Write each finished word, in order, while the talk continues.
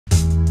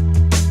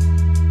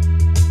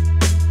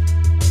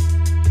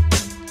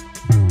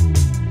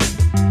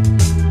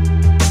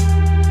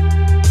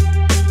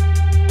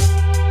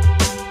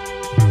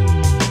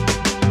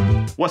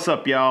What's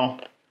up, y'all?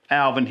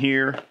 Alvin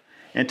here,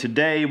 and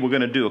today we're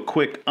gonna do a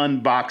quick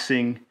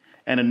unboxing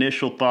and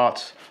initial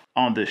thoughts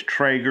on this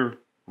Traeger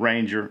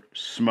Ranger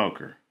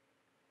smoker.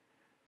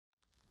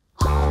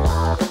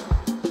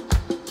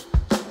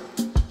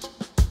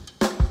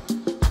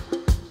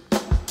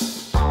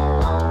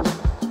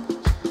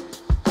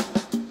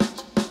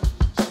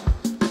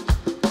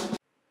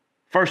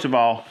 First of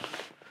all,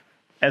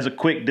 as a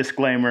quick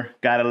disclaimer,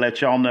 gotta let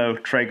y'all know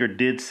Traeger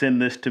did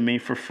send this to me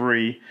for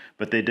free,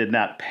 but they did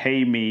not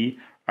pay me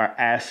or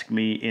ask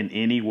me in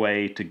any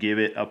way to give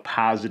it a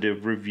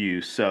positive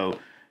review. So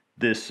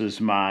this is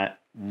my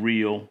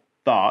real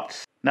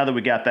thoughts. Now that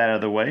we got that out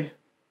of the way,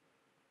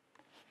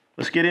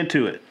 let's get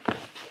into it.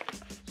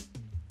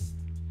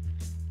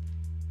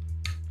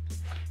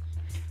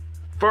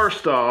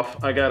 First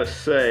off, I gotta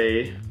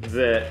say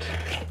that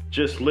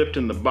just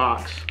lifting the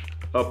box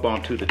up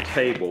onto the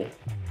table,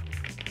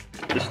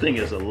 this thing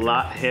is a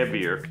lot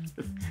heavier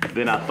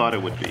than I thought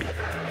it would be.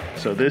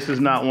 So this is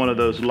not one of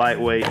those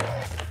lightweight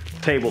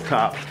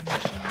tabletop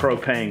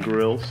propane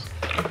grills.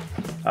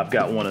 I've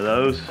got one of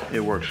those, it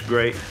works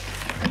great,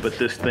 but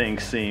this thing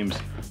seems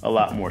a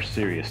lot more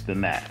serious than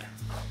that.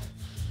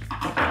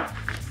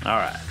 All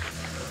right.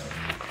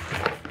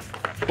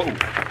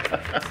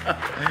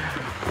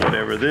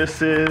 Whatever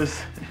this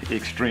is,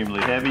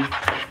 extremely heavy.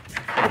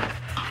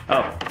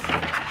 Oh,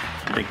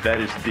 I think that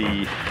is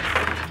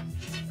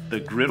the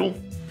griddle.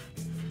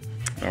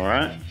 All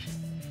right.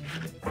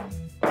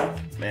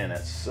 Man,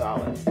 that's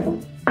solid.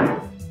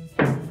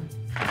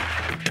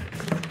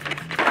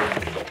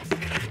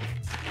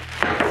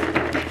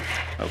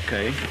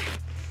 Okay.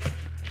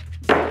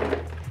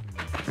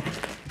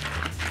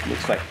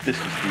 Looks like this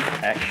is the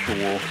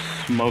actual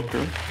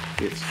smoker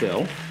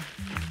itself.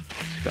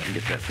 Let's see if I can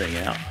get that thing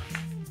out.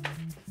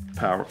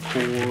 Power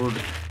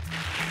cord.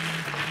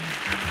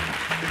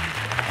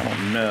 I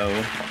don't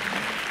know.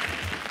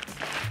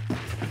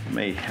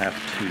 May have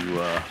to,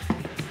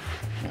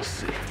 let's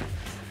see.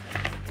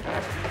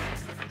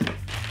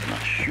 I'm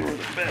not sure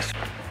the best.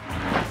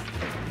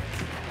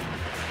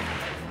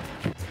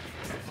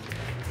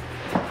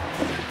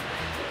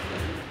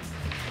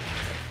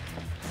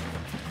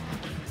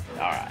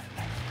 All right,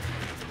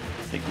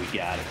 I think we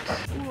got it.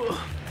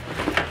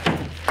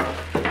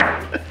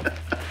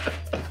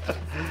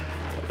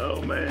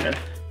 Oh man.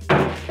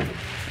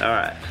 All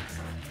right.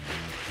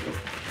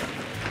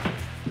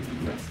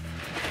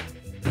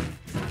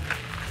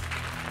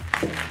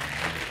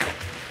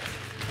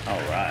 All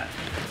right,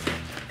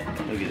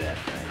 look at that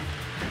thing.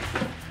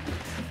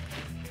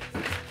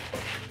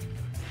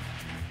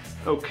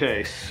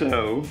 Okay,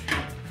 so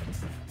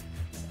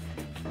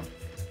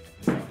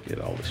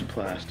get all this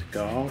plastic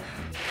off.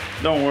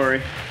 Don't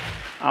worry,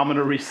 I'm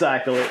gonna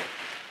recycle it,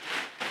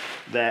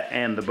 that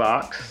and the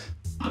box.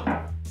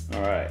 All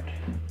right.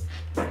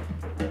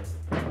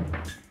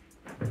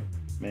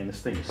 Man,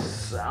 this thing is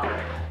solid.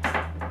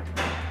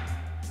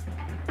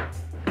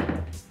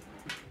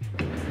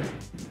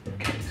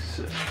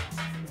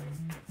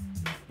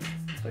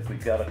 Like we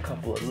got a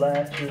couple of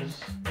latches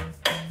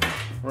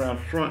around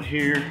front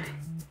here,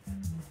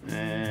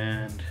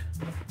 and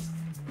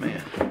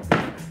man,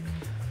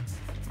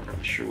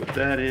 not sure what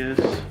that is.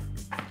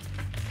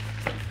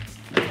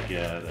 We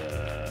got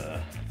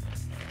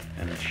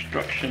an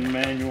instruction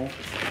manual,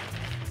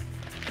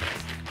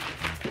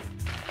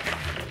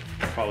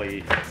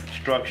 probably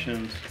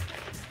instructions,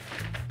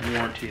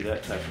 warranty,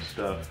 that type of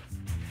stuff.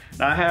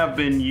 Now, I have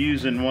been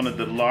using one of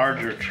the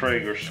larger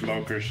Traeger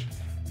smokers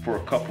for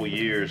a couple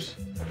years,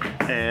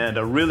 and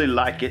I really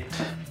like it.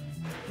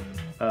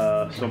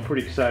 So I'm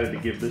pretty excited to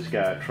give this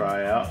guy a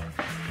try out.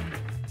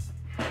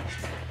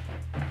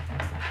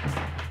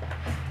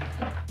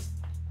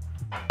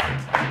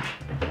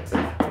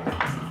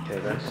 Okay,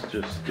 that's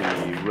just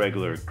the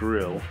regular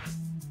grill.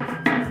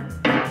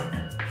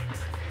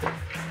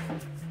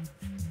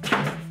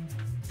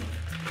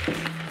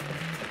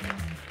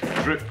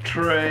 Drip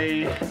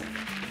tray.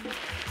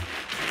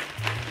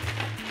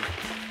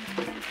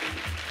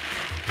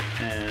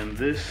 And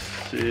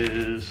this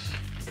is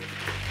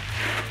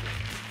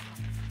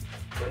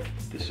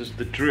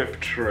the drip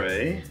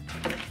tray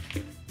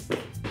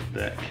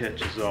that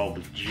catches all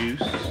the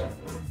juice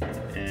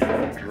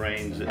and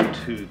drains it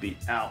to the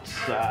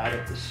outside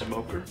of the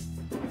smoker.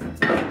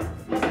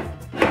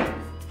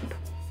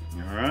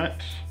 All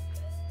right,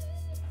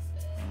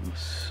 I'm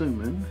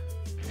assuming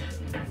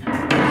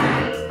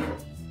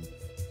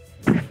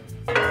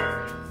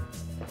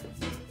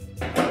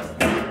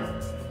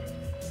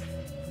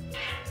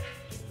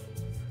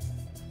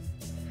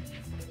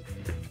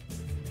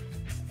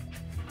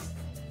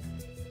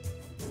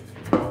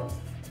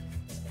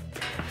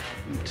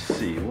let's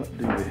see, what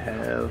do we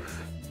have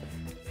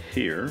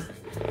here?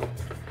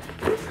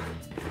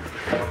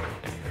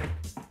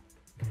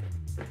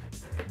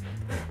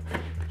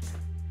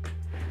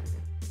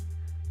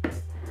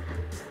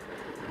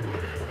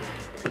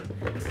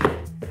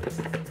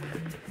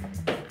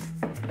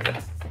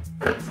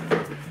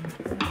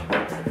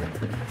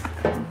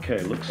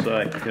 Okay, looks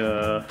like,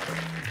 I'm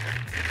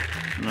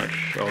not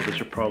Oh,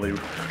 these are probably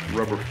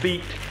rubber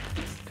feet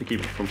to keep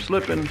it from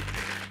slipping.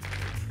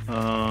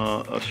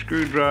 A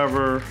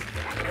screwdriver.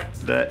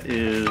 That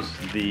is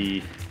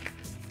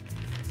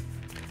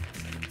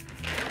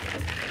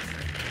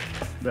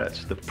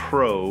that's the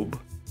probe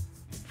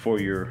for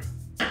your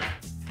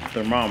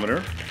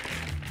thermometer.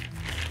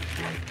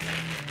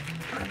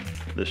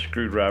 The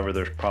screwdriver,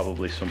 there's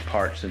probably some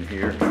parts in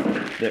here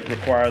that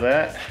require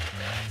that.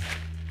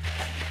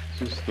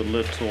 This is the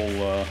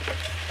little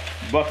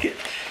bucket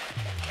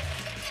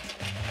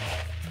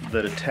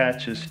that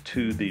attaches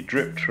to the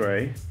drip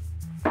tray.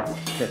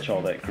 Catch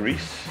all that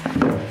grease.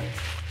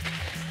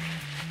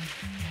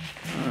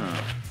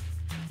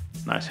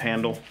 Nice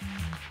handle.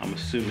 I'm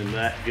assuming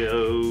that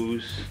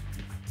goes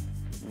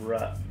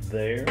right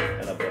there,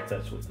 and I bet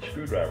that's what the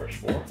screwdriver's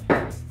for.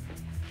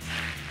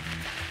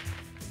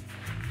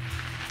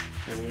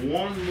 And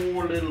one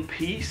more little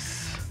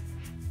piece.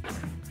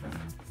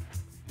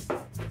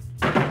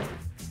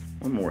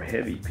 One more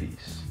heavy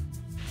piece.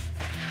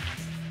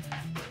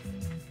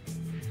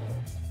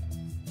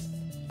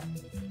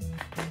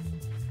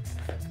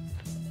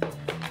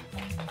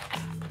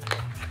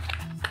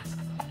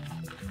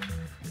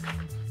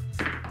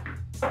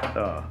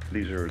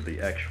 These are the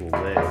actual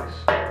legs,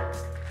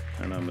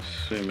 and I'm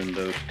assuming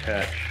those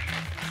attach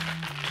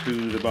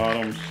to the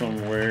bottom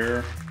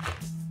somewhere.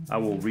 I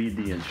will read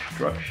the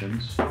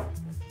instructions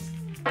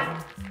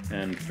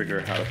and figure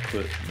out how to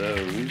put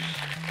those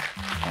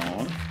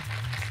on.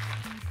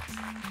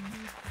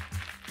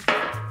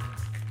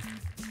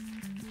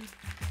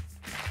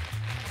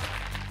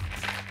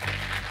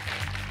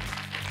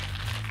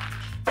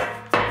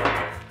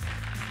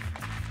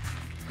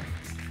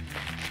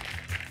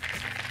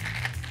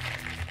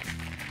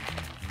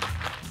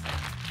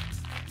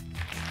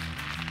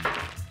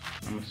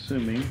 I'm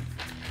assuming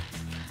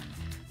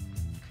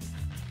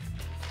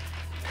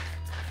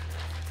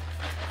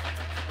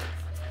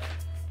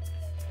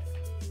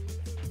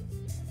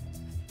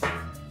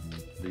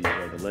these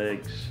are the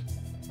legs,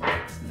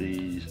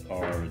 these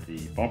are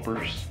the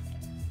bumpers,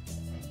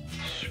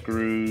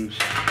 screws,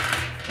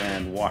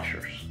 and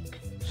washers.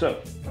 So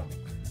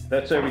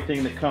that's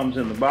everything that comes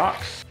in the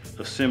box.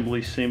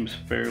 Assembly seems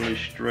fairly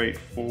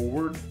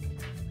straightforward.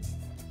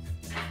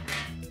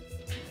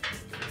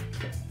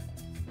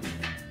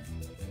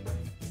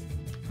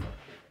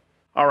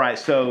 All right,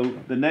 so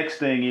the next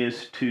thing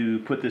is to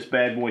put this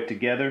bad boy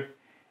together,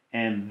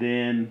 and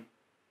then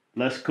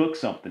let's cook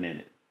something in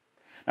it.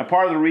 Now,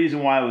 part of the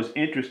reason why I was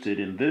interested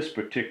in this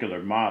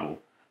particular model,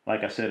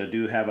 like I said, I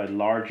do have a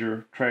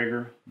larger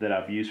Traeger that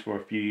I've used for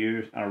a few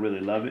years. I really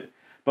love it.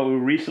 But we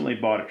recently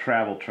bought a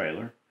travel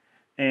trailer,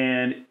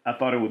 and I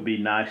thought it would be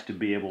nice to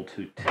be able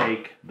to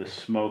take the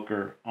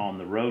smoker on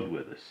the road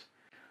with us.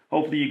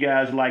 Hopefully you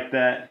guys like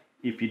that.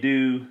 If you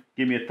do,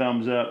 give me a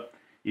thumbs up.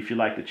 If you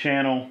like the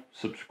channel,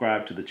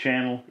 subscribe to the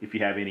channel. If you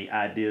have any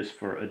ideas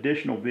for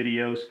additional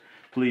videos,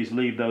 please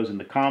leave those in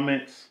the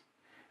comments,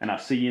 and I'll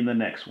see you in the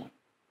next one.